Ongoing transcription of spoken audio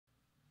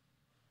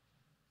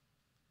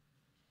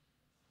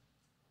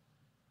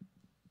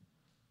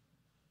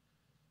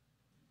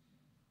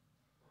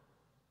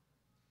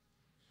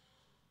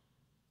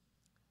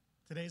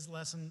Today's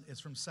lesson is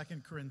from 2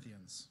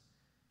 Corinthians.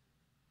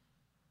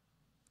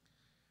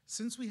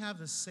 Since we have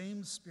the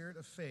same spirit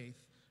of faith,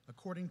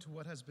 according to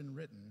what has been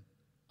written,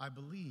 I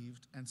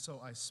believed, and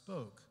so I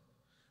spoke,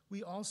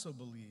 we also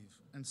believe,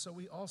 and so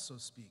we also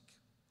speak,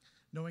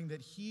 knowing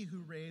that he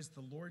who raised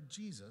the Lord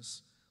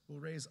Jesus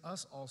will raise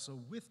us also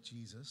with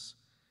Jesus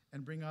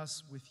and bring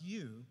us with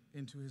you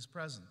into his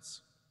presence.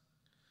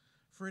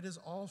 For it is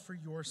all for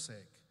your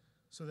sake,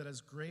 so that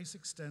as grace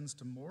extends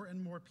to more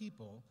and more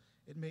people,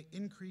 it may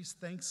increase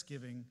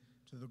thanksgiving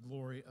to the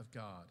glory of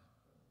God.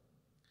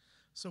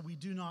 So we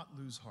do not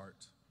lose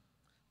heart.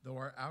 Though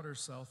our outer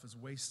self is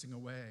wasting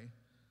away,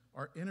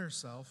 our inner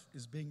self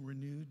is being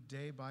renewed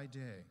day by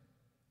day.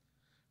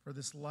 For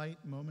this light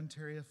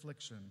momentary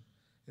affliction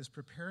is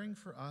preparing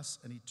for us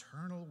an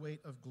eternal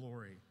weight of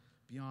glory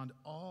beyond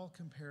all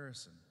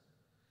comparison,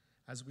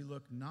 as we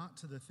look not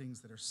to the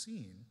things that are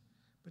seen,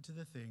 but to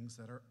the things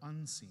that are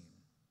unseen.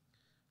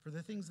 For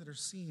the things that are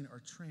seen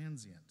are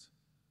transient,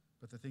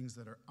 but the things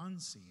that are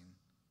unseen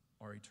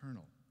are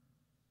eternal.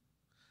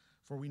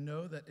 For we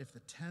know that if the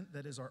tent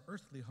that is our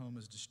earthly home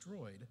is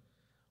destroyed,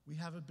 we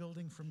have a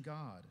building from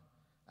God,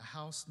 a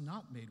house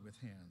not made with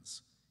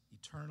hands,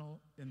 eternal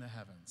in the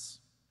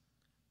heavens.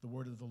 The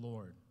word of the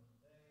Lord.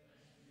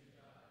 Thanks be to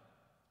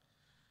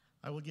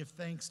God. I will give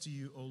thanks to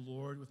you, O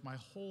Lord, with my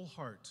whole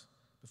heart.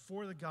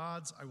 Before the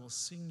gods, I will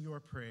sing your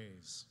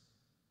praise.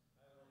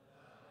 I will bow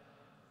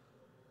down before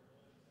your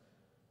holy temple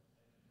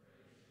and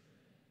praise your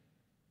name,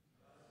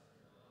 because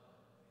of your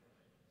love and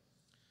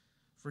faithfulness.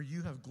 For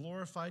you have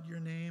glorified your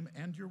name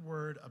and your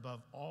word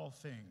above all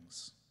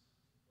things.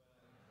 When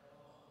I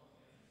call,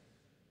 you answer me.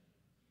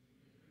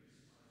 You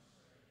increase my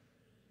strength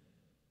within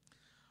me.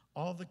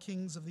 All the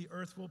kings of the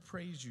earth will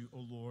praise you,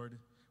 O Lord,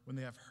 when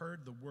they have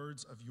heard the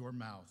words of your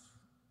mouth.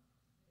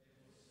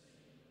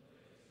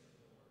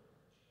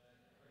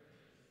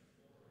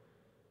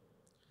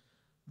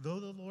 Though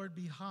the Lord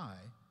be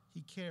high, he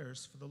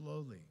cares for the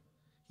lowly.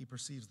 He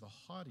perceives the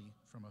haughty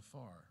from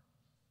afar.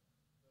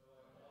 Though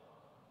I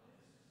walk on the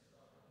midst of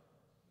struggle,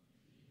 you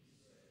keep me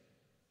safe.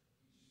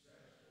 You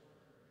stretch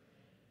forth your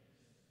hand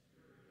against the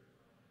fury of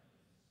my enemies.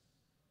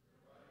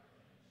 Your right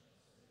hand shall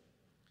save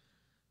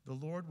me.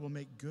 The Lord will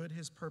make good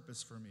his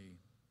purpose for me.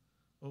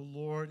 O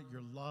Lord,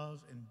 your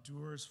love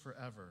endures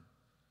forever.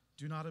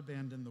 Do not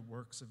abandon the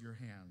works of your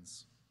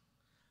hands.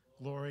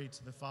 Glory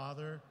to the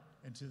Father,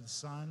 and to the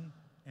Son,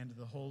 and to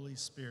the Holy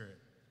Spirit,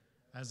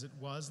 as it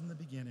was in the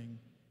beginning,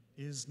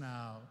 is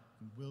now,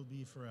 and will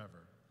be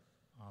forever.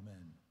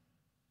 Amen.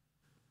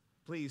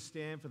 Please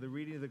stand for the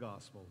reading of the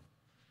gospel.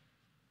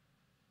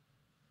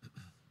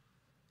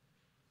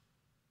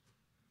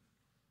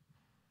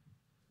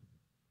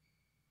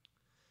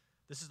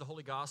 This is the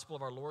Holy Gospel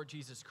of our Lord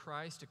Jesus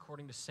Christ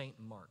according to St.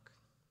 Mark.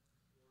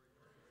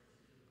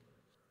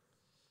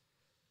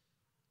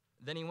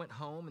 Then he went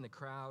home, and the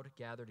crowd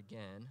gathered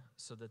again,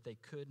 so that they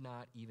could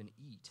not even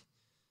eat.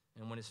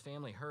 And when his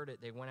family heard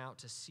it, they went out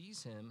to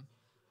seize him,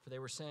 for they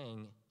were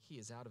saying, "He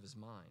is out of his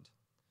mind."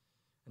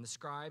 And the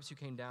scribes who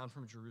came down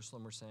from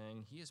Jerusalem were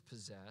saying, "He is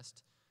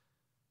possessed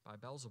by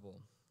Beelzebul,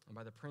 and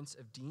by the prince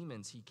of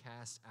demons he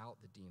casts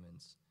out the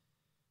demons."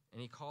 And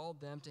he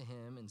called them to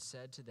him and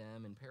said to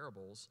them in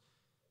parables,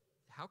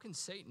 "How can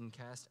Satan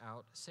cast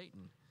out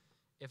Satan?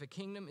 If a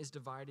kingdom is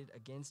divided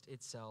against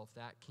itself,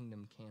 that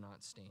kingdom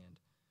cannot stand.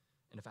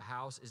 And if a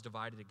house is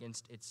divided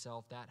against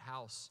itself, that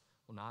house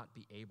will not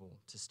be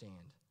able to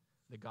stand."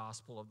 The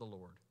gospel of the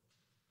Lord.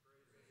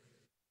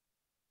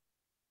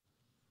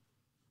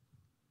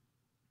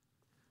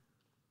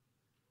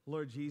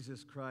 Lord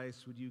Jesus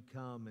Christ, would you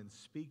come and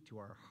speak to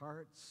our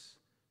hearts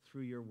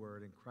through your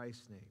word in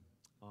Christ's name?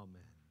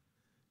 Amen.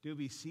 Do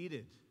be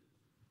seated.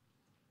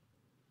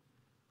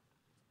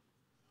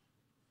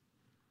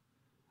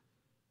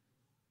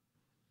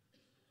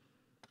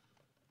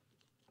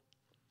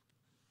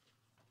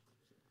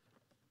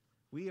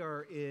 We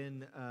are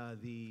in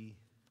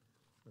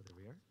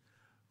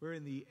We're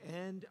in the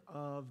end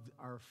of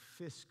our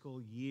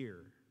fiscal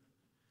year.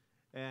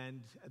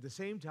 And at the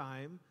same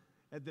time,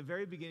 at the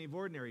very beginning of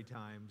ordinary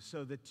time.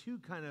 So the two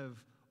kind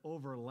of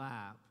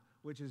overlap,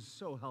 which is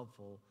so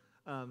helpful,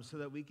 so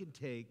that we can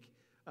take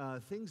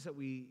things that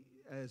we,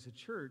 as a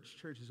church,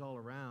 churches all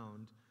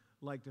around,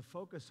 like to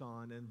focus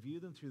on and view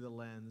them through the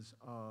lens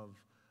of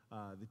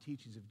the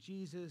teachings of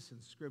Jesus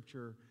and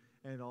Scripture,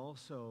 and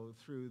also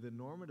through the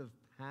normative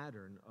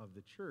pattern of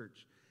the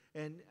church.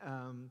 And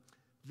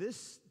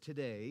this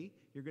today,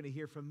 you're going to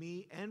hear from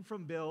me and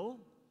from Bill,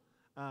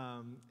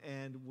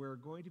 and we're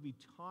going to be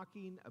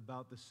talking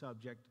about the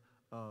subject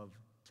of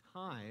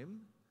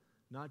time,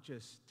 not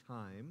just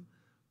time,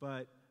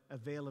 but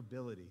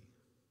availability,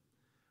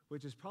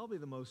 which is probably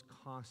the most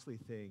costly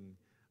thing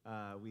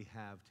we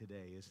have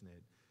today, isn't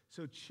it?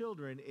 So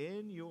children,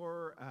 in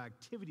your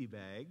activity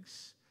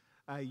bags,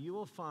 you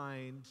will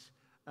find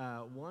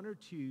one or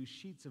two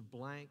sheets of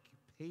blank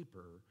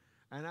paper.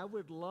 And I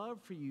would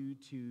love for you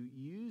to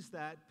use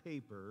that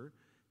paper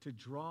to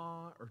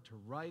draw or to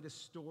write a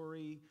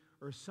story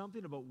or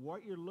something about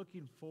what you're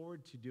looking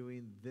forward to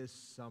doing this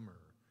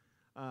summer.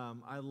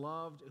 I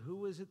loved, who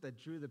was it that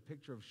drew the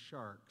picture of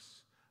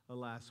sharks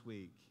last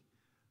week?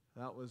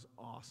 That was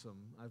awesome.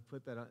 I've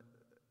put that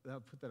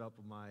up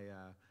on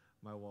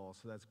my wall,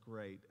 so that's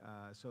great.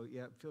 So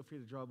yeah, feel free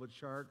to draw about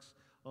sharks,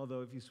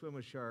 although if you swim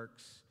with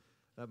sharks,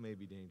 that may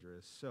be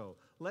dangerous. So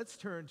let's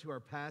turn to our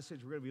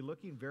passage. We're going to be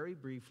looking very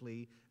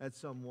briefly at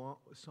Psalm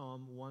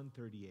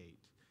 138.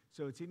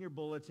 So it's in your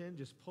bulletin.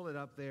 Just pull it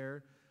up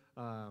there,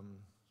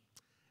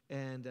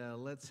 and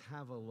let's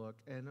have a look.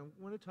 And I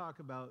want to talk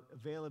about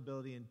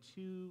availability in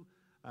two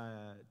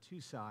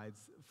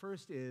sides.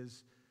 First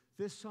is,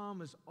 this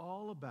psalm is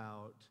all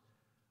about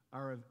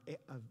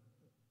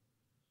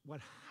what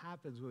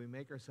happens when we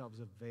make ourselves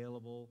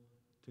available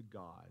to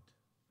God.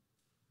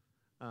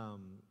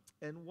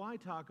 And why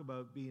talk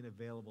about being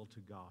available to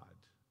God?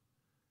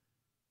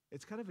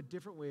 It's kind of a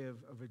different way of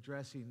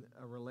addressing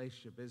a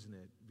relationship, isn't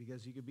it?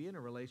 Because you could be in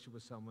a relationship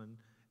with someone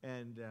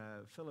and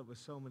fill it with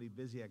so many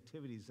busy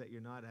activities that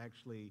you're not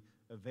actually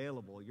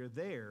available. You're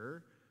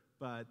there,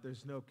 but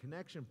there's no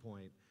connection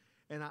point.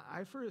 And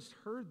I first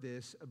heard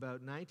this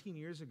about 19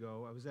 years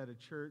ago. I was at a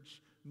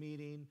church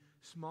meeting,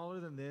 smaller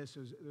than this.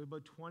 There was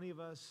about 20 of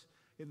us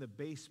in the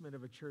basement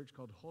of a church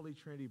called Holy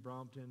Trinity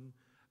Brompton.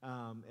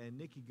 And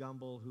Nicky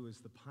Gumbel, who is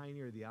the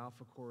pioneer of the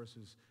Alpha Course,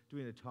 was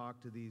doing a talk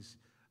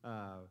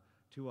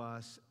to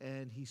us.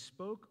 And he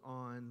spoke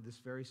on this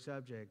very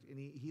subject. And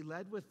he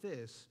led with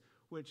this,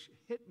 which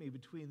hit me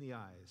between the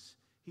eyes.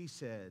 He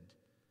said,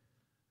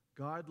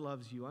 God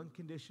loves you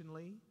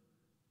unconditionally.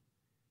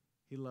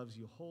 He loves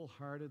you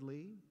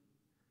wholeheartedly,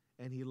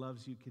 and he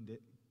loves you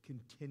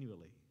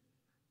continually.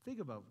 Think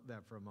about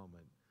that for a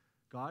moment.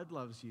 God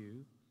loves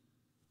you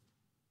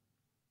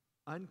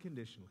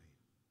unconditionally,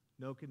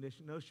 no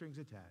condition, no strings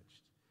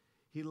attached.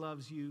 He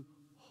loves you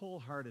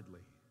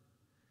wholeheartedly.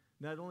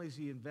 Not only has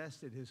he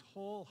invested his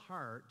whole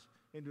heart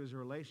into his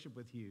relationship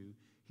with you,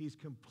 he's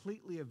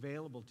completely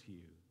available to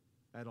you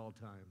at all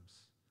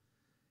times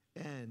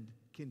and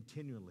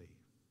continually.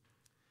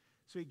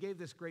 So he gave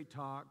this great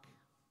talk.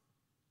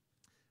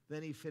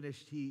 Then he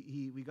finished,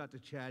 we got to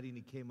chatting,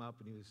 he came up,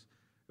 and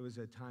it was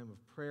a time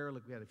of prayer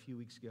like we had a few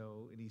weeks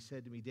ago, and he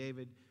said to me,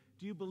 David,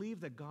 do you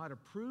believe that God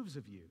approves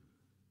of you?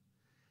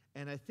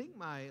 And I think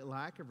my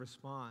lack of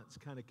response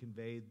kind of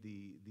conveyed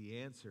the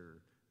answer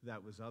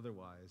that was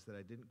otherwise, that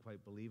I didn't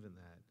quite believe in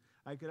that.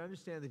 I could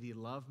understand that he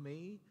loved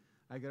me.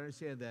 I could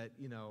understand that,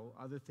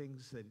 other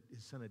things, that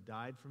his son had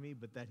died for me,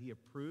 but that he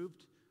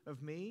approved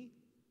of me.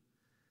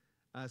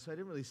 So I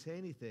didn't really say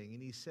anything.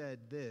 And he said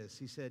this.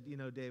 He said,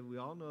 Dave, we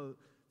all know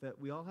that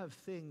we all have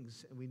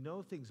things, and we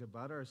know things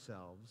about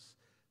ourselves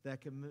that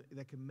can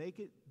make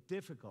it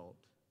difficult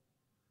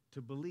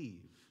to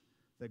believe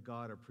that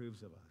God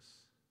approves of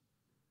us.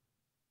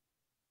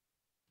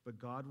 But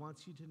God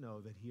wants you to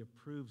know that he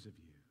approves of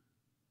you.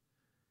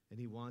 And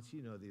he wants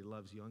you to know that he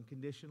loves you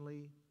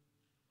unconditionally,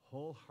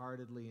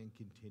 wholeheartedly, and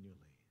continually.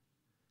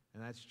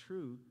 And that's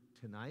true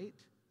tonight.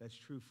 That's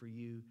true for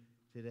you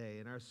today.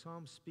 And our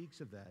psalm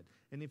speaks of that.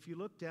 And if you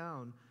look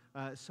down,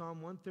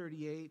 Psalm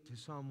 138 to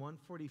Psalm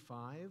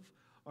 145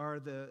 are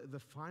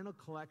the final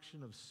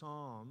collection of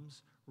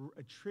psalms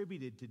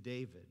attributed to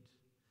David.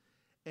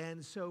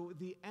 And so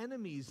the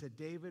enemies that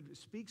David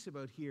speaks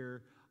about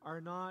here are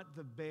not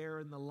the bear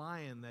and the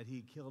lion that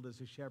he killed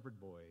as a shepherd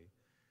boy.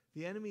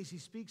 The enemies he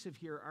speaks of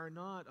here are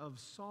not of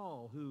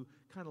Saul, who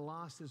kind of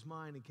lost his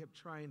mind and kept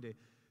trying to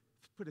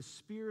put a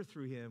spear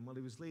through him while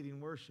he was leading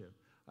worship.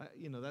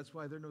 That's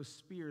why there are no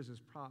spears as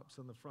props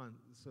on the front.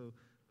 So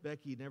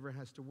Becky never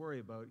has to worry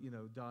about,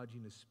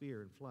 dodging a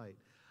spear in flight.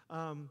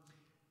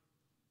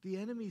 The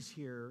enemies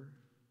here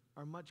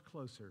are much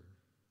closer.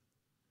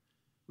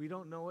 We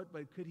don't know it,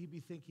 but could he be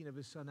thinking of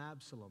his son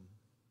Absalom,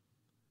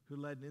 who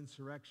led an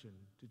insurrection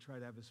to try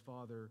to have his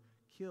father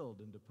killed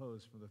and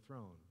deposed from the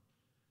throne,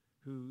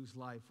 whose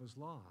life was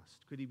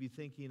lost? Could he be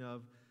thinking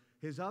of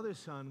his other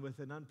son with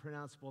an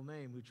unpronounceable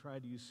name who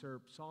tried to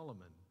usurp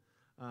Solomon?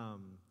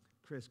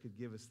 Chris could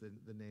give us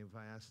the name if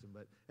I asked him,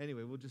 but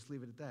anyway, we'll just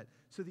leave it at that.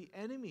 So the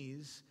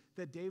enemies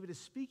that David is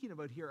speaking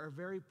about here are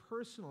very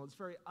personal. It's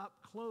very up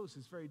close.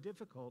 It's very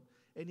difficult.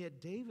 And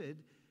yet David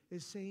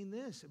is saying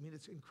this. I mean,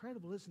 it's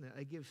incredible, isn't it?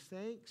 I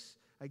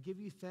give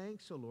you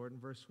thanks, O Lord, in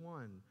verse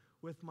 1,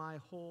 with my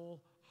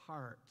whole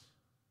heart.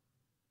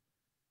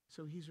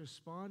 So he's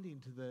responding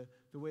to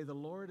the way the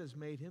Lord has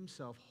made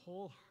himself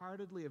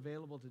wholeheartedly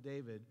available to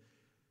David.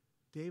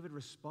 David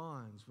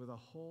responds with a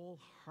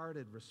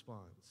wholehearted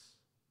response.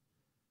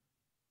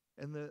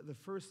 And the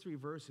first three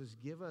verses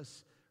give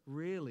us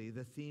really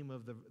the theme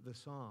of the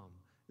psalm.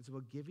 It's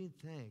about giving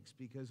thanks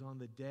because on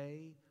the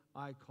day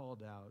I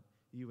called out,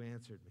 you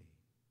answered me.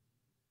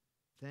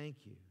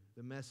 Thank you.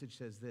 The message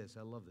says this.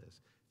 I love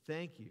this.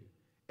 Thank you.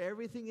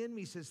 Everything in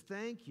me says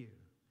thank you.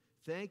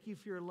 Thank you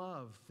for your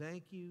love.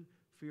 Thank you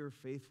for your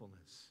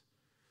faithfulness.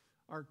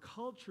 Our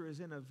culture is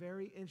in a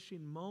very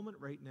interesting moment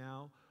right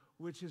now,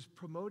 which is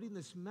promoting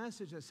this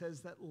message that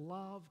says that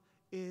love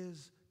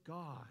is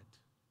God.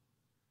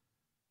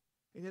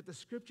 And yet the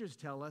scriptures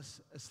tell us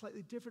a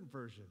slightly different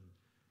version,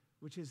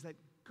 which is that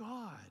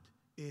God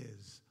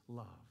is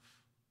love.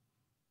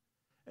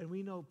 And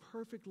we know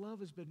perfect love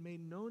has been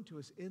made known to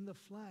us in the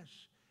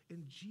flesh,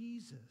 in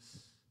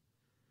Jesus.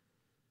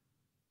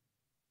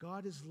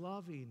 God is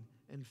loving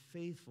and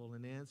faithful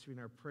in answering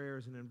our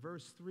prayers. And in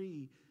verse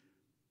 3,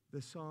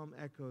 the psalm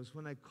echoes,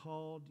 when I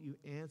called, you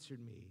answered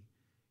me.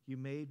 You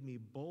made me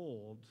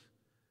bold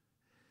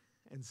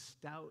and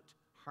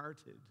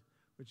stout-hearted,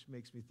 which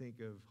makes me think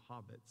of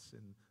hobbits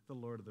and the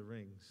Lord of the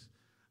Rings.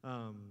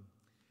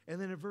 And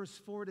then in verse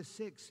 4 to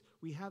 6,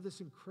 we have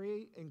this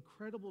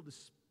incredible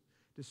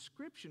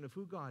description of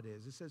who God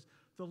is. It says,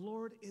 the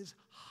Lord is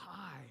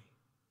high,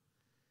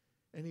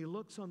 and he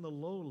looks on the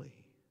lowly.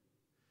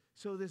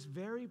 So this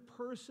very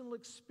personal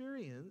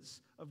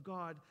experience of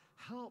God's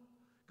help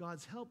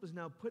is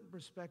now put in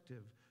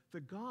perspective. The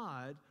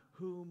God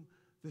whom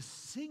the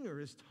singer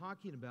is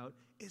talking about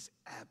is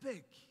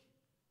epic.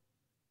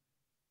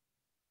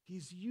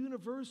 He's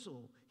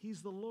universal.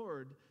 He's the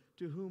Lord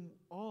to whom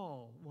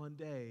all one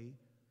day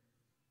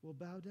will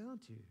bow down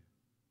to.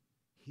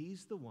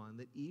 He's the one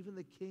that even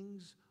the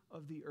kings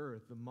of the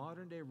earth, the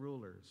modern day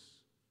rulers,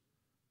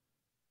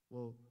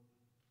 will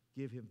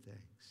give him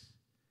thanks.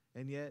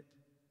 And yet,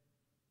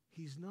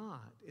 he's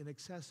not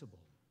inaccessible.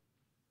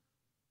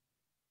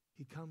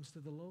 He comes to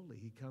the lowly.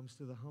 He comes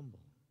to the humble.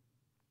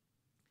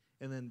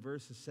 And then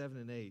verses 7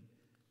 and 8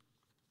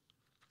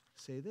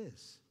 say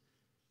this.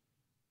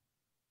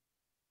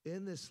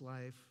 In this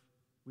life,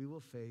 we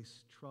will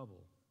face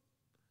trouble.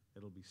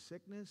 It'll be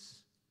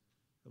sickness.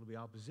 It'll be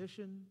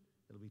opposition.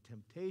 It'll be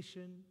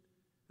temptation.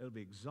 It'll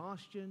be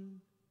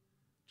exhaustion,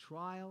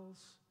 trials,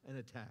 and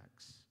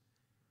attacks.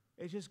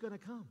 It's just going to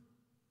come.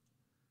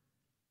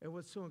 And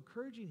what's so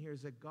encouraging here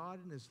is that God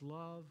in his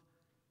love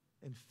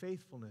and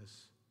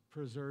faithfulness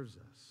preserves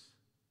us.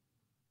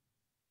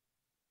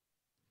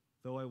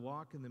 Though I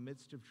walk in the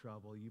midst of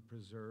trouble, you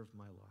preserve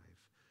my life.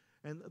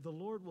 And the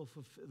Lord will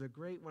fulfill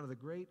one of the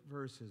great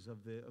verses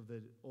of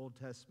the Old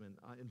Testament,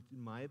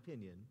 in my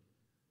opinion,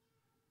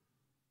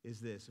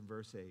 is this in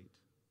verse 8.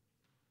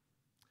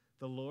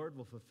 The Lord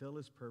will fulfill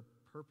his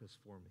purpose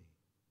for me.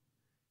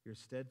 Your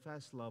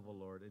steadfast love, O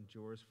Lord,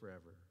 endures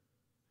forever.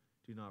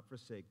 Do not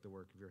forsake the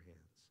work of your hands.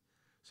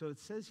 So it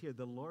says here,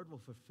 the Lord will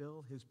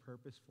fulfill his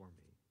purpose for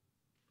me.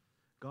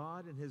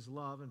 God in his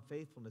love and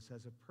faithfulness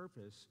has a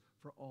purpose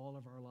for all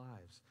of our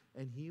lives,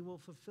 and he will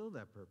fulfill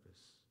that purpose.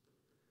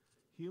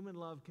 Human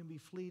love can be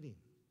fleeting,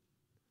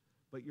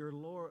 but your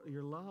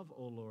love,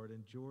 O Lord,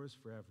 endures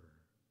forever.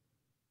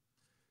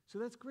 So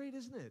that's great,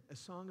 isn't it? A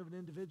song of an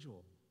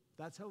individual.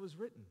 That's how it was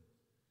written.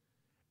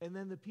 And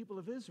then the people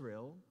of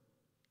Israel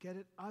get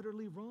it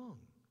utterly wrong,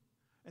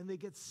 and they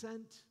get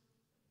sent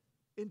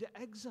into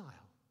exile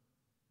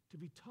to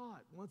be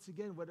taught once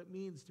again what it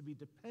means to be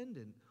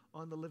dependent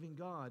on the living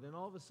God. And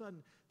all of a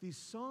sudden, these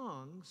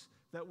songs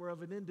that were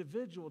of an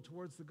individual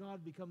towards the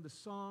God become the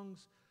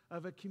songs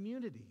of a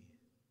community.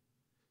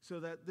 So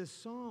that this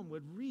psalm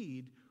would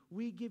read,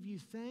 we give you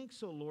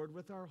thanks, O Lord,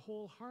 with our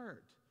whole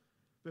heart.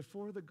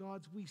 Before the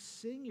gods, we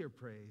sing your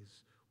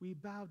praise. We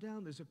bow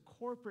down. There's a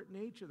corporate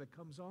nature that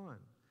comes on.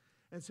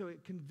 And so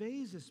it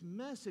conveys this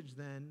message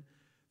then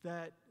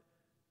that,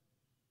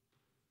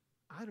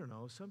 I don't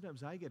know,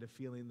 sometimes I get a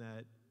feeling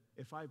that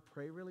if I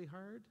pray really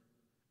hard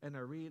and I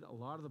read a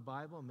lot of the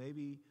Bible,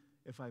 maybe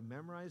if I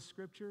memorize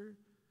Scripture,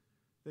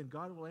 then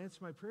God will answer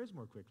my prayers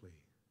more quickly.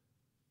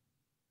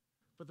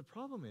 But the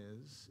problem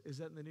is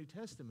that in the New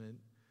Testament,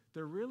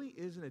 there really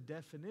isn't a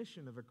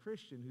definition of a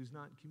Christian who's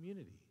not in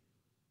community.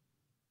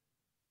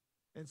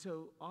 And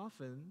so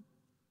often,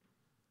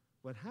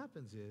 what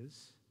happens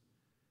is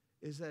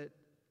that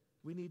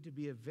we need to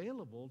be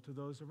available to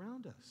those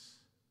around us,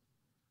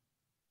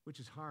 which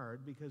is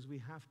hard because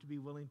we have to be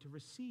willing to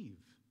receive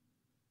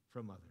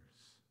from others.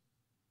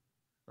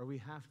 Or we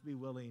have to be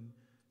willing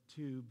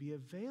to be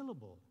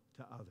available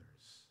to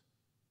others.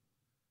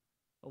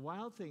 A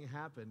wild thing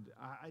happened.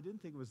 I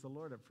didn't think it was the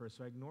Lord at first,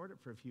 so I ignored it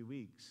for a few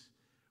weeks,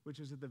 which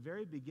was at the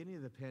very beginning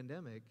of the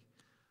pandemic.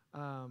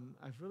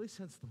 I've really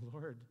sensed the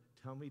Lord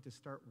tell me to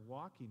start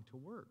walking to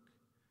work.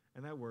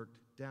 And I worked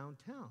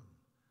downtown.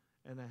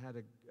 And I had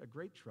a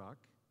great truck.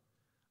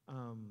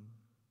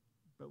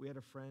 But we had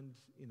a friend,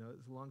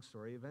 it's a long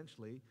story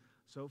eventually.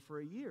 So for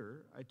a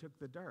year, I took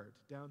the DART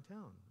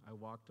downtown. I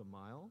walked a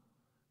mile,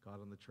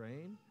 got on the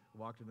train,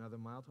 walked another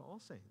mile to All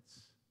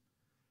Saints.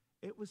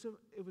 It was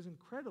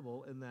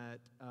incredible in that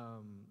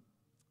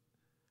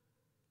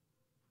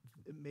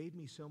it made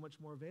me so much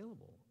more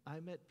available. I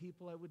met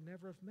people I would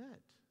never have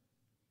met.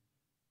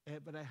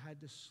 But I had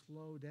to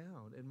slow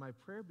down. And my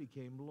prayer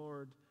became,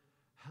 Lord,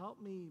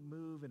 help me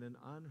move in an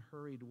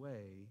unhurried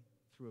way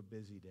through a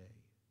busy day.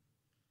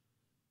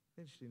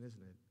 Interesting,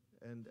 isn't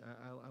it? And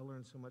I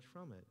learned so much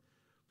from it.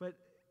 But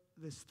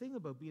this thing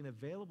about being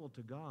available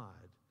to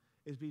God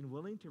is being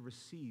willing to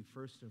receive,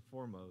 first and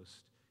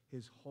foremost,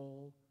 his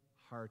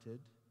wholehearted,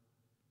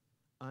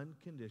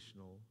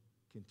 unconditional,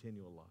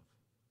 continual love.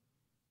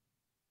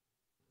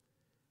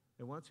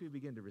 And once we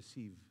begin to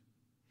receive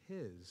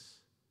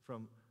his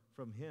from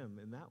him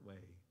in that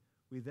way,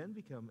 we then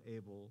become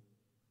able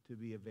to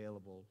be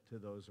available to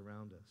those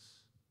around us.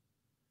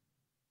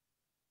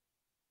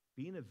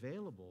 being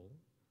available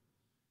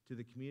to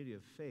the community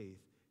of faith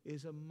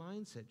is a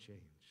mindset change.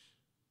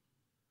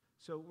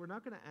 So we're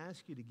not going to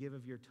ask you to give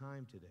of your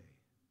time today.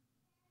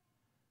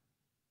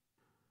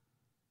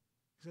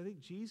 Because I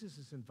think Jesus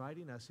is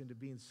inviting us into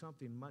being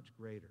something much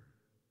greater.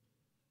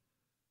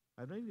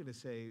 I'm not even going to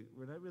say,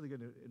 we're not really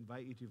going to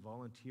invite you to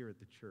volunteer at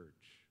the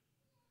church,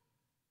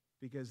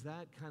 because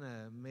that kind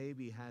of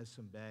maybe has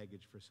some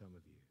baggage for some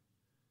of you.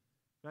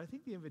 But I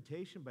think the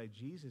invitation by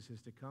Jesus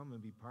is to come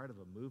and be part of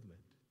a movement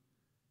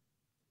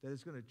that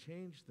is going to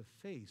change the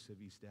face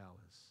of East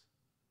Dallas.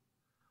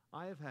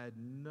 I have had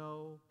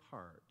no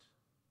part,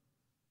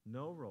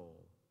 no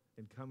role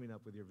in coming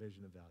up with your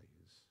vision and values.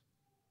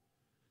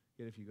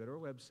 Yet if you go to our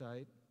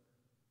website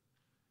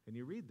and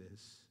you read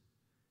this,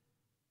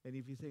 and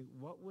if you think,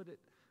 what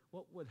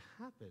would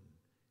happen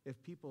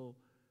if people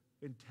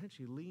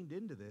intentionally leaned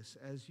into this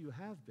as you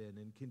have been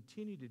and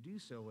continue to do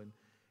so,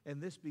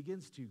 and this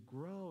begins to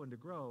grow and to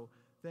grow,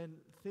 then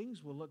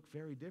things will look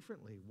very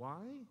differently.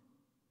 Why?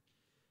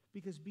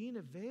 Because being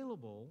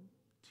available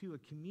to a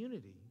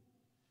community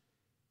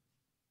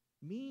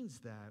means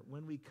that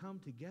when we come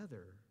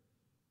together,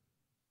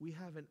 we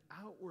have an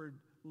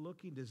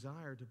outward-looking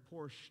desire to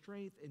pour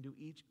strength into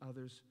each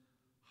other's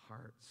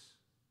hearts.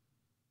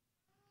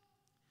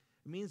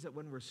 It means that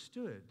when we're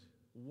stood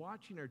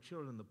watching our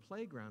children in the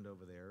playground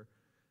over there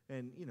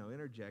and,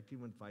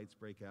 interjecting when fights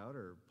break out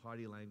or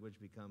potty language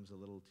becomes a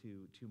little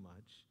too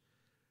much,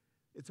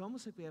 it's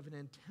almost like we have an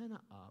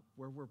antenna up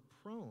where we're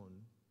prone,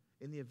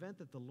 in the event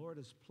that the Lord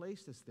has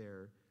placed us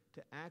there,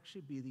 to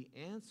actually be the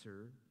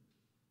answer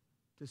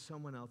to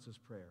someone else's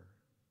prayer.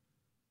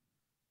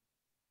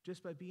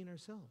 Just by being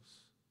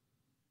ourselves.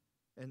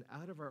 And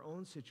out of our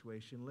own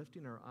situation,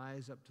 lifting our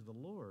eyes up to the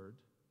Lord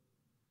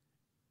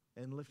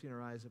and lifting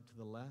our eyes up to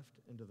the left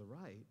and to the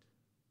right.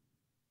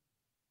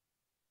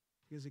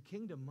 Because a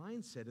kingdom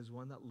mindset is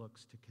one that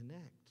looks to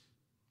connect.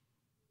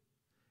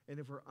 And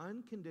if we're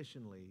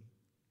unconditionally,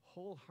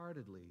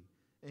 wholeheartedly,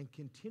 and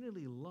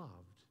continually loved,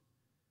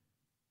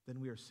 then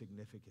we are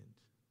significant.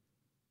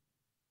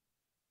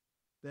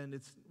 Then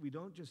we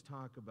don't just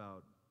talk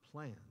about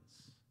plans.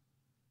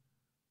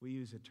 We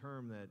use a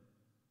term that I'm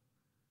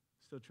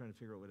still trying to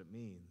figure out what it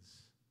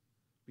means,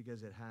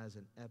 because it has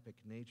an epic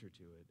nature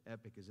to it.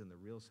 Epic is in the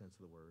real sense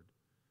of the word.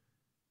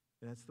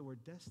 And that's the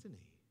word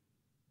destiny.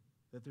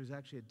 That there's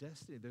actually a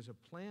destiny. There's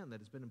a plan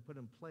that has been put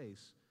in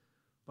place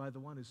by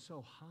the one who's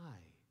so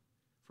high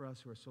for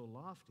us who are so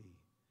lofty,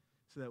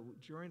 so that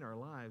during our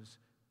lives,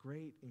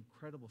 great,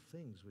 incredible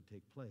things would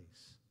take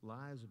place.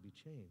 Lives would be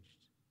changed.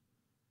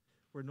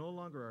 We're no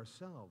longer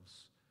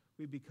ourselves.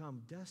 We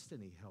become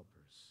destiny helpers.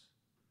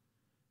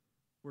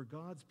 We're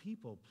God's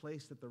people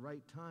placed at the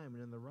right time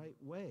and in the right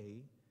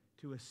way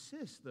to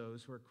assist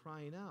those who are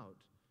crying out.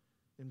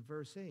 In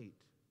verse 8,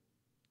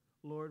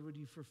 Lord, would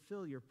you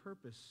fulfill your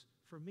purpose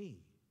for me?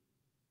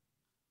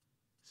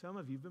 Some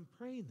of you have been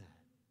praying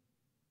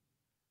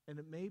that. And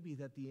it may be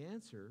that the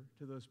answer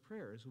to those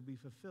prayers will be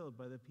fulfilled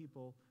by the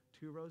people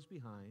 2 rows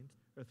behind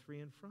or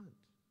 3 in front.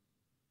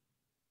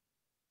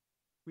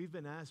 We've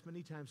been asked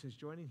many times since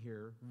joining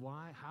here,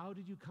 how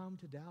did you come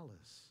to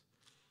Dallas?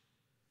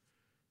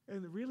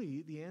 And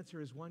really, the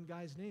answer is one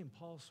guy's name,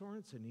 Paul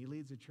Sorensen. He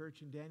leads a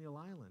church in Daniel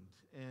Island.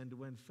 And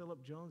when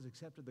Philip Jones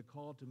accepted the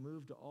call to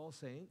move to All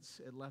Saints,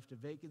 it left a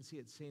vacancy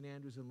at St.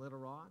 Andrews in Little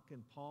Rock.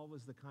 And Paul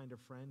was the kind of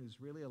friend who's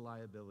really a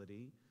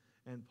liability.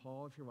 And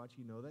Paul, if you're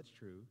watching, you know that's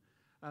true.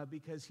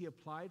 Because he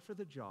applied for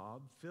the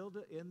job, filled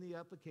in the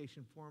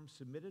application form,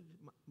 submitted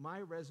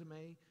my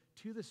resume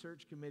to the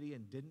search committee,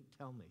 and didn't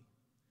tell me.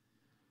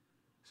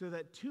 So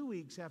that 2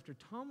 weeks after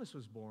Thomas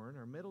was born,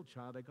 our middle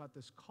child, I got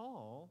this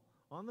call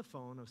on the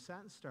phone. I sat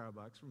in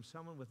Starbucks from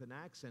someone with an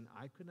accent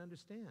I couldn't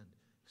understand.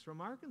 He's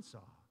from Arkansas.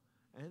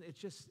 And it's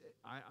just,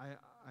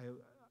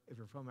 if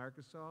you're from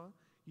Arkansas,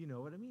 you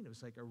know what I mean. It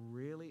was like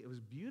it was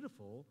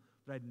beautiful,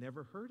 but I'd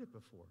never heard it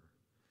before.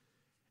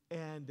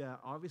 And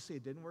obviously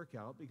it didn't work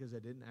out because I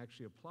didn't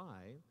actually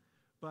apply.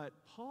 But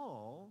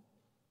Paul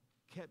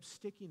kept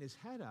sticking his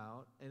head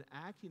out and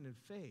acting in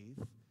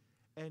faith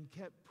and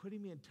kept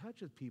putting me in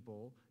touch with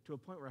people to a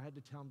point where I had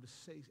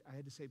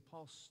to say,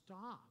 Paul,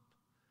 stop.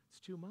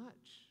 It's too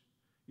much.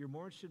 You're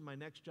more interested in my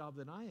next job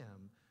than I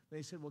am. And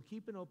they said, well,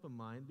 keep an open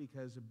mind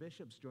because a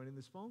bishop's joining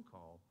this phone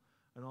call.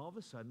 And all of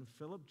a sudden,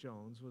 Philip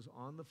Jones was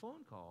on the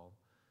phone call.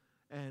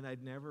 And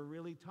I'd never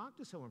really talked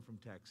to someone from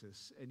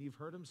Texas. And you've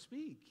heard him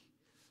speak.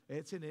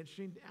 It's an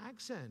interesting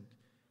accent.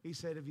 He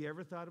said, have you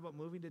ever thought about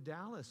moving to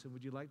Dallas? And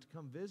would you like to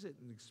come visit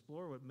and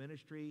explore what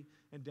ministry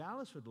in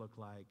Dallas would look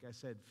like? I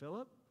said,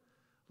 Philip,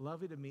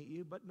 lovely to meet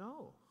you, but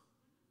no.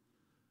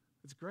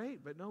 It's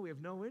great, but no, we have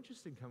no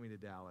interest in coming to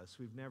Dallas.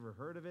 We've never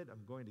heard of it.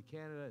 I'm going to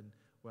Canada. And,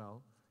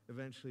 well,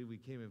 eventually we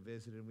came and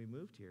visited and we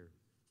moved here.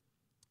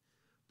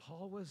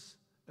 Paul was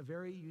a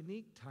very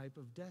unique type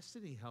of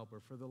destiny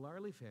helper for the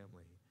Larley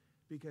family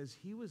because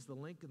he was the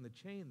link in the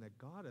chain that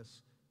got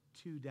us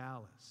to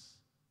Dallas,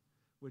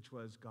 which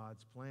was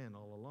God's plan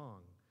all along.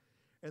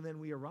 And then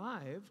we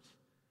arrived,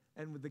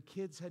 and the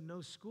kids had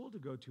no school to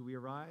go to. We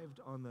arrived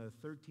on the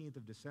 13th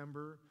of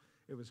December.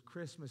 It was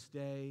Christmas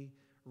Day.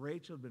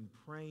 Rachel had been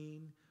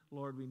praying,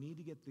 Lord, we need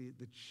to get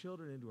the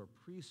children into a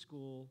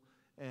preschool.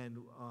 And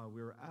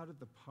we were out at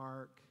the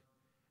park,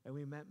 and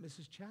we met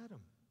Mrs.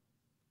 Chatham,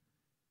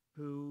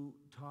 who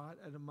taught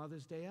at a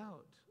Mother's Day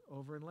Out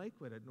over in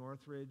Lakewood at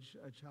Northridge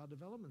Child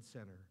Development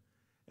Center.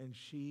 And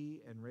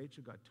she and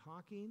Rachel got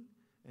talking,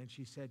 and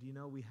she said, you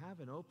know, we have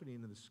an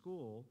opening in the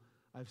school.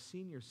 I've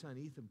seen your son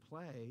Ethan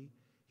play.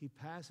 He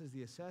passes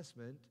the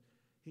assessment.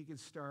 He could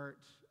start,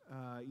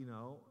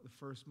 the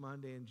first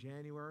Monday in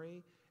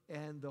January,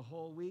 and the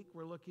whole week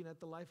we're looking at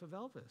the life of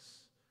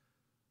Elvis.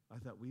 I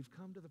thought, we've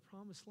come to the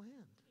promised land.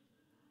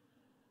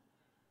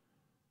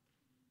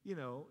 You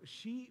know,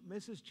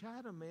 Mrs.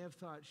 Chatham may have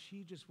thought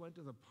she just went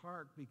to the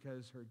park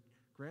because her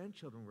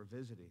grandchildren were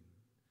visiting,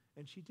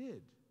 and she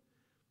did.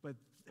 But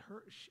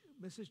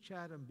Mrs.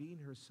 Chatham, being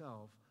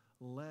herself,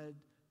 led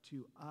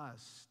to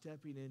us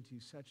stepping into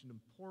such an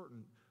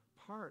important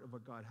part of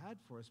what God had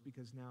for us,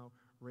 because now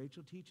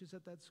Rachel teaches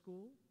at that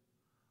school.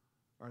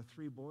 Our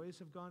 3 boys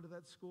have gone to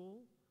that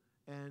school,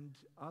 and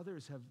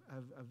others have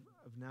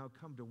now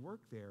come to work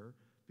there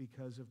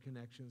because of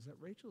connections that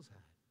Rachel's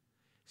had.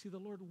 See, the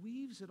Lord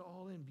weaves it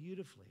all in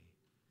beautifully.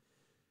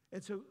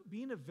 And so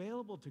being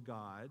available to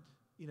God,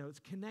 it's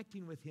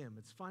connecting with Him.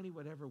 It's finding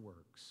whatever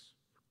works.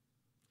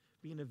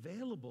 Being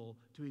available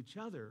to each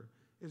other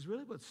is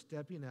really about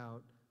stepping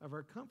out of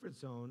our comfort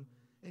zone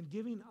and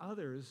giving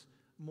others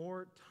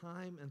more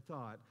time and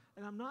thought.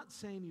 And I'm not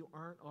saying you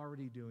aren't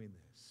already doing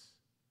this,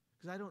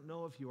 because I don't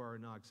know if you are or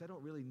not, because I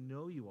don't really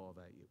know you all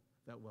that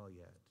well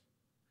yet.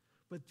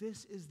 But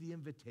this is the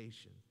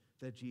invitation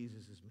that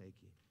Jesus is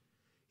making.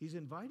 He's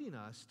inviting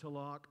us to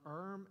lock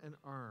arm in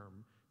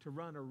arm to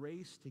run a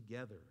race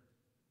together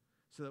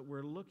so that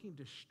we're looking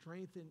to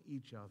strengthen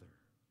each other.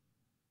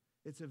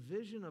 It's a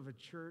vision of a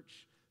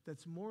church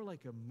that's more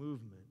like a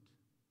movement.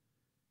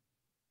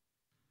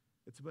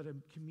 It's about a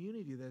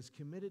community that's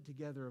committed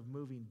together of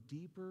moving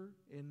deeper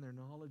in their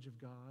knowledge of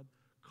God,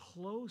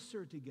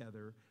 closer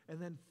together,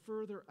 and then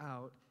further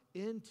out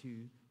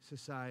into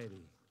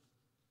society.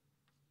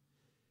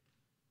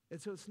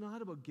 And so it's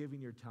not about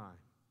giving your time,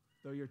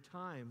 though your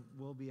time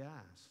will be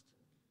asked.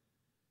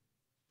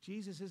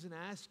 Jesus isn't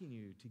asking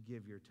you to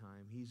give your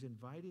time. He's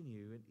inviting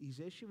you, and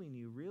He's issuing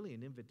you really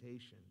an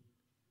invitation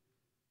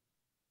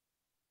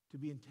to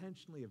be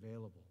intentionally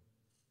available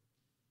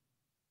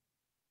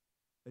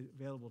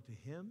to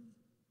Him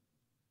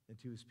and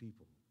to His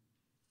people.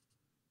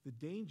 The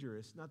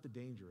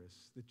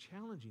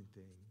challenging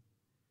thing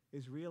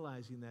is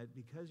realizing that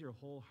because you're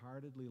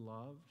wholeheartedly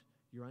loved,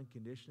 you're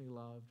unconditionally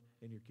loved,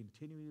 and you're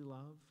continually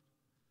loved,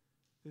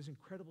 there's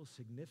incredible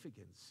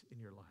significance in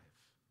your life.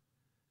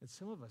 And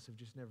some of us have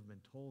just never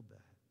been told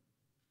that.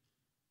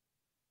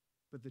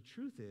 But the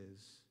truth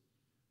is,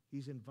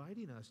 He's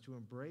inviting us to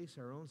embrace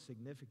our own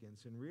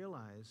significance and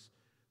realize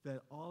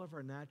that all of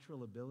our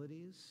natural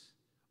abilities,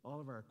 all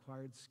of our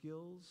acquired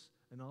skills,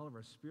 and all of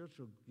our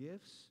spiritual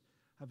gifts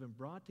have been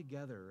brought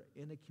together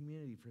in a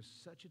community for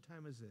such a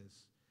time as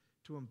this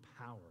to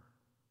empower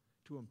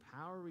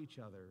each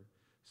other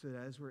so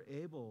that as we're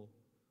able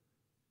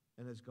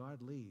and as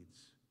God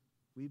leads,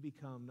 we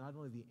become not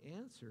only the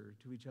answer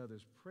to each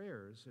other's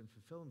prayers and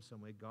fulfill them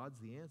some way, God's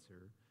the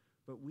answer,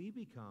 but we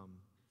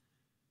become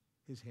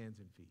His hands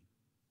and feet.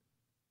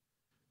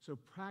 So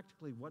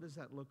practically, what does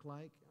that look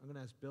like? I'm going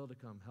to ask Bill to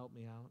come help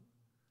me out.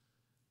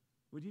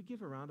 Would you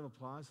give a round of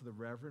applause to the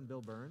Reverend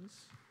Bill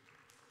Burns?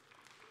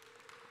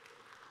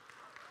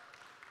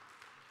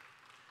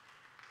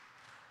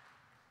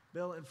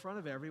 Bill, in front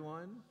of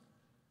everyone,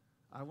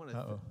 I want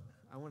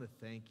to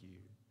thank you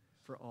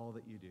for all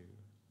that you do.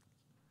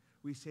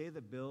 We say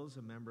that Bill's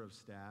a member of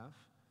staff,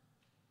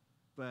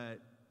 but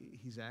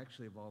he's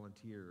actually a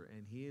volunteer,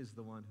 and he is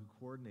the one who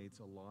coordinates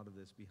a lot of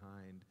this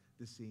behind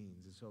the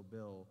scenes. And so,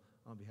 Bill,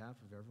 on behalf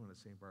of everyone at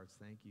St. Bart's,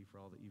 thank you for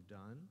all that you've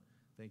done.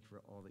 Thank you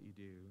for all that you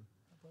do.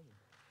 My pleasure.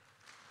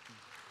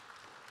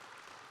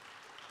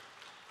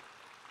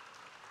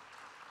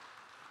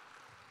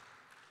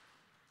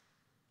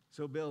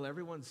 So, Bill,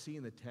 everyone's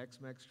seen the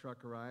Tex-Mex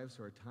truck arrive,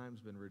 so our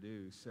time's been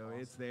reduced. So awesome.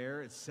 It's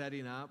there, it's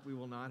setting up. We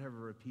will not have a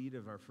repeat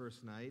of our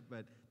first night,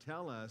 but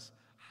tell us,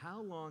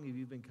 how long have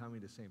you been coming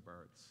to St.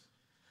 Bart's?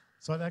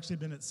 So I've actually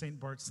been at St.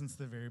 Bart's since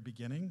the very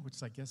beginning,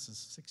 which I guess is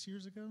 6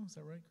 years ago. Is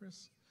that right,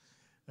 Chris?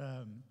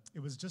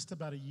 It was just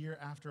about a year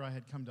after I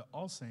had come to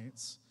All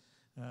Saints.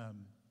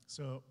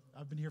 So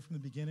I've been here from the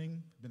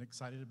beginning, been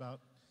excited about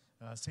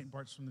St.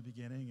 Bart's from the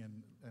beginning,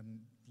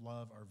 and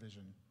love our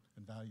vision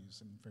and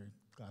values, and very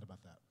glad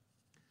about that.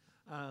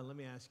 Let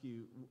me ask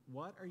you,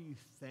 what are you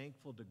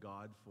thankful to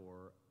God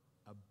for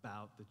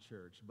about the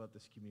church, about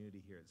this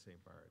community here at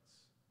St.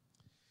 Bart's?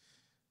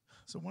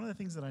 So one of the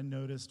things that I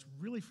noticed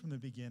really from the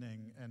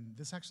beginning, and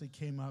this actually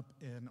came up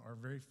in our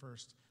very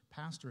first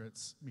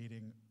pastorates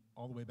meeting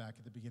all the way back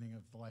at the beginning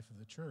of the life of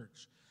the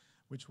church,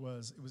 which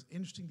was, it was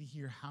interesting to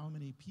hear how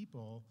many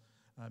people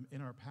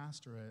in our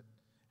pastorate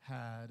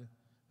had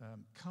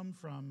come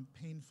from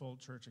painful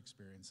church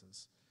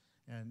experiences.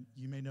 And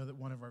you may know that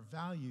one of our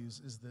values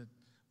is that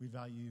we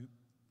value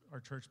our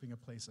church being a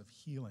place of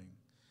healing.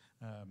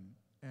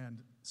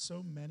 And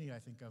so many, I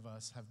think, of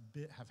us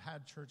have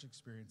had church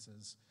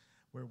experiences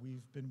where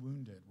we've been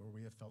wounded, where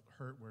we have felt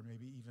hurt, where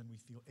maybe even we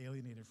feel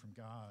alienated from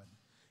God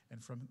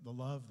and from the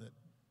love that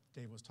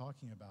Dave was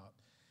talking about.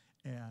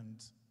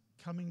 And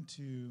coming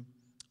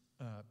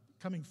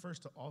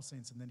first to All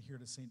Saints and then here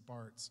to St.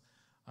 Bart's,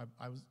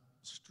 I was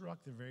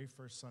struck the very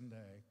first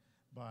Sunday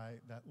by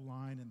that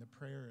line in the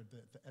prayer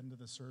at the end of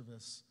the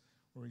service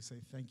where we say,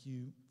 thank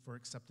you for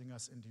accepting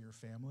us into your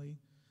family,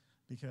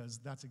 because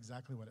that's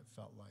exactly what it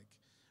felt like.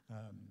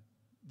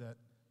 That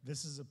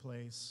this is a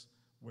place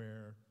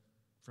where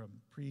from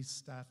priests,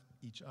 staff,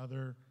 each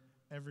other,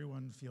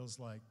 everyone feels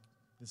like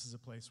this is a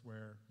place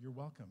where you're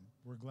welcome.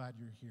 We're glad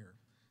you're here.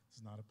 This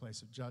is not a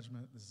place of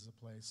judgment. This is a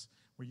place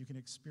where you can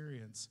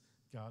experience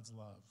God's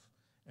love.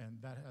 And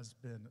that has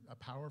been a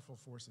powerful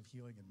force of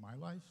healing in my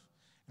life,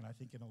 and I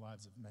think in the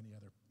lives of many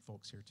other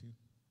folks here too.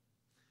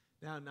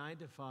 Now, 9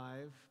 to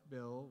 5,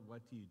 Bill,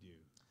 what do you do?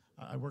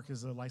 I work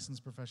as a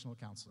licensed professional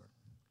counselor.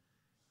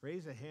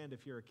 Raise a hand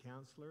if you're a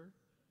counselor.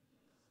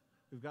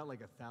 We've got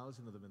like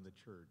 1,000 of them in the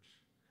church.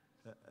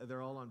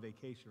 They're all on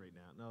vacation right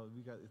now. No,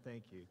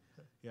 thank you.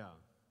 Yeah.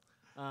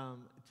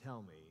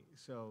 Tell me,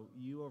 so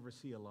you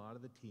oversee a lot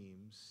of the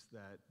teams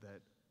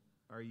that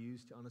are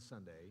used on a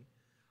Sunday.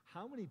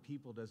 How many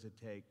people does it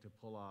take to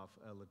pull off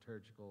a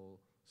liturgical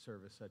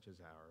service such as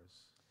ours?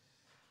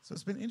 So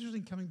it's been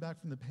interesting coming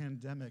back from the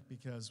pandemic,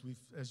 because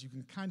as you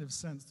can kind of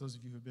sense, those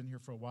of you who have been here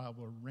for a while,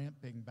 we're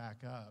ramping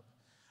back up.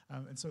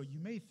 And so you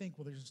may think,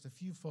 well, there's just a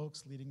few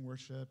folks leading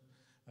worship,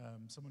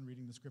 someone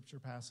reading the scripture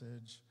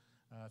passage,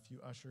 a few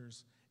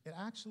ushers. It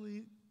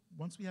actually,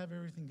 once we have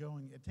everything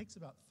going, it takes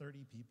about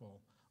 30 people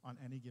on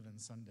any given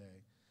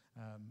Sunday.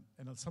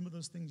 And some of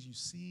those things you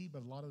see,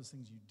 but a lot of those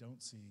things you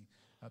don't see.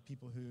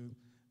 People who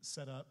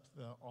set up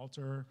the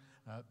altar,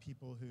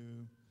 people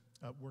who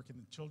work in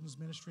the children's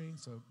ministry.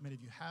 So many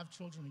of you have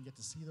children and get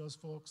to see those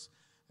folks.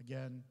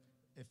 Again,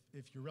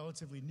 if you're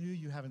relatively new,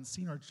 you haven't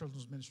seen our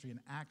children's ministry in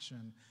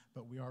action,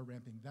 but we are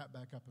ramping that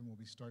back up and we'll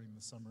be starting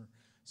this summer.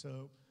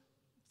 So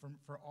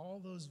for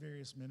all those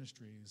various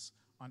ministries,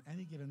 on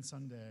any given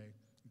Sunday,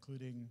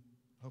 including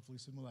hopefully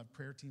soon we'll have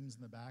prayer teams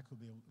in the back who'll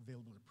be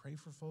available to pray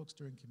for folks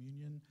during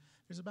communion.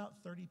 There's about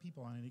 30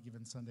 people on any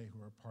given Sunday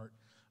who are part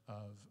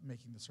of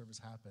making the service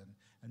happen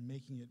and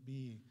making it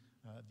be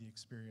the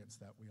experience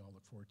that we all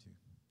look forward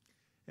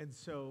to. And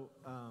so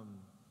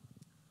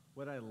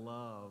what I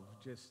love,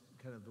 just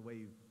kind of the way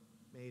you've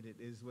made it,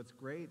 is what's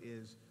great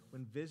is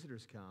when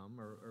visitors come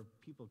or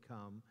people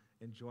come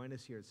and join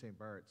us here at St.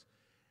 Bart's,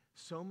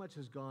 so much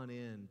has gone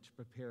in to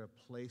prepare a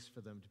place for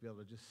them to be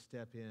able to just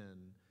step in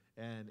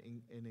and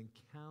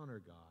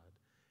encounter God.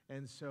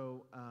 And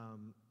so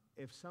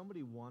if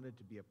somebody wanted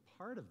to be a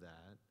part of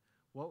that,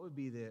 what would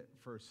be the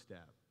first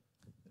step?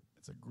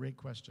 It's a great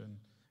question.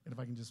 And if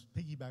I can just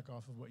piggyback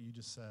off of what you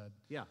just said.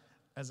 Yeah.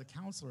 As a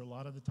counselor, a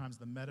lot of the times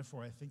the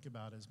metaphor I think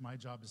about is my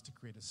job is to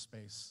create a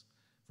space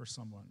for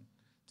someone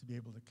to be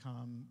able to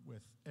come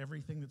with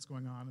everything that's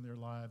going on in their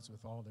lives,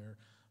 with all their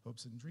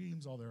hopes and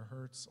dreams, all their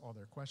hurts, all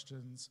their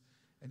questions,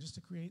 and just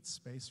to create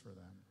space for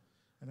them.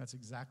 And that's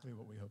exactly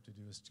what we hope to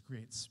do, is to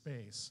create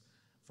space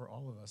for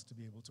all of us to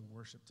be able to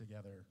worship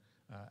together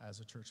as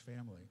a church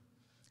family.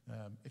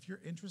 If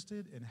you're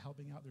interested in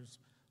helping out, there's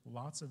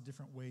lots of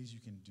different ways you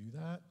can do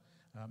that.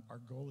 Our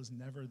goal is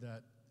never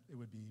that it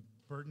would be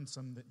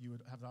burdensome, that you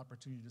would have the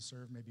opportunity to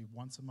serve maybe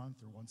once a month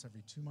or once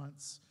every 2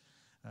 months.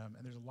 And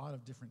there's a lot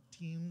of different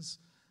teams.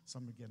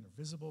 Some, again, are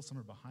visible, some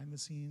are behind the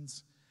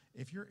scenes.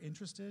 If you're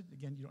interested,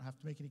 again, you don't have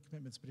to make any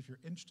commitments, but if you're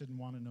interested and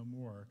want to know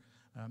more,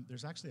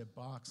 there's actually a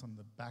box on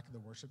the back of the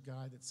worship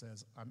guide that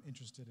says, I'm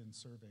interested in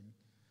serving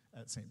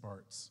at St.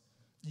 Bart's.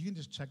 You can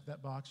just check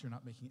that box. You're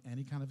not making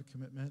any kind of a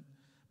commitment,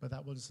 but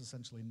that will just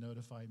essentially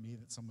notify me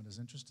that someone is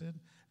interested,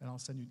 and I'll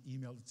send you an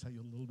email to tell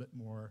you a little bit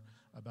more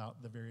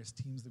about the various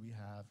teams that we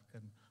have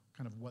and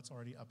kind of what's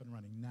already up and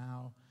running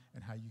now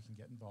and how you can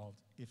get involved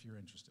if you're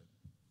interested.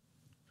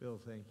 Phil,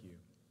 thank you.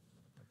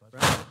 My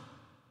pleasure. Right.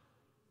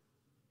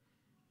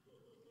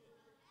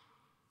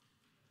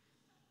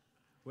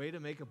 Way to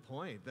make a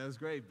point. That was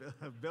great.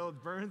 Bill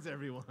Burns,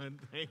 everyone.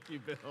 Thank you,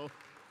 Bill.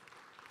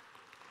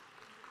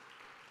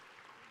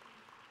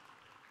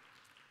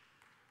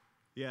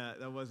 Yeah,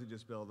 that wasn't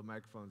just Bill. The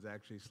microphone's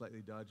actually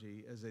slightly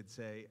dodgy, as they'd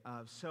say.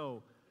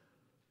 So,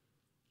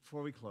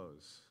 before we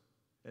close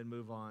and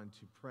move on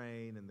to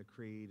praying and the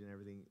creed and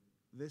everything,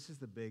 this is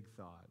the big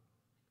thought.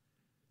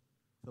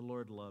 The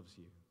Lord loves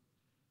you.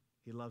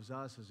 He loves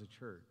us as a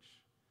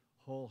church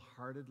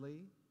wholeheartedly,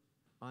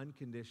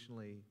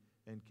 unconditionally,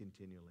 and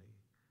continually.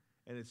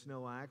 And it's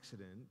no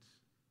accident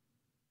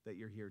that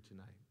you're here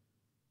tonight.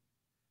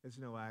 It's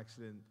no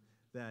accident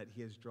that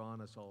He has drawn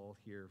us all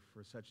here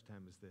for such a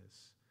time as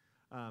this.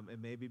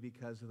 And maybe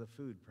because of the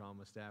food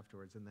promised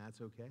afterwards, and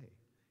that's okay.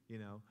 You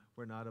know,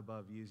 we're not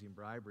above using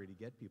bribery to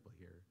get people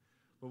here.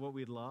 But what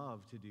we'd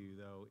love to do,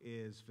 though,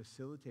 is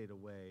facilitate a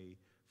way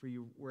for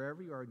you,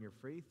 wherever you are in your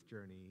faith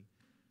journey,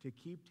 to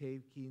keep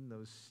taking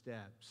those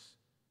steps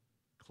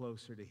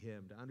closer to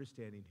Him, to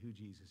understanding who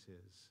Jesus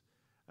is.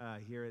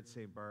 Here at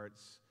St.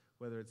 Bart's,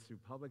 whether it's through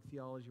public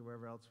theology or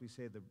wherever else. We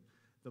say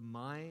the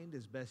mind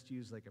is best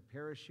used like a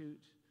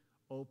parachute,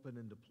 open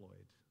and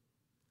deployed.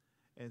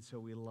 And so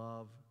we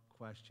love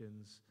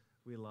questions.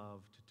 We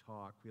love to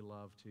talk. We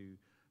love to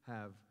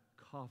have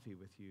coffee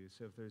with you.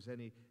 So if there's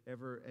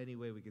ever any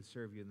way we could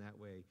serve you in that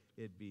way,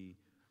 it'd be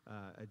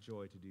a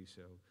joy to do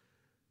so.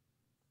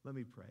 Let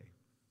me pray.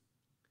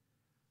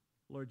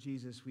 Lord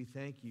Jesus, we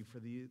thank you for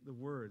the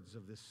words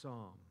of this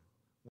psalm.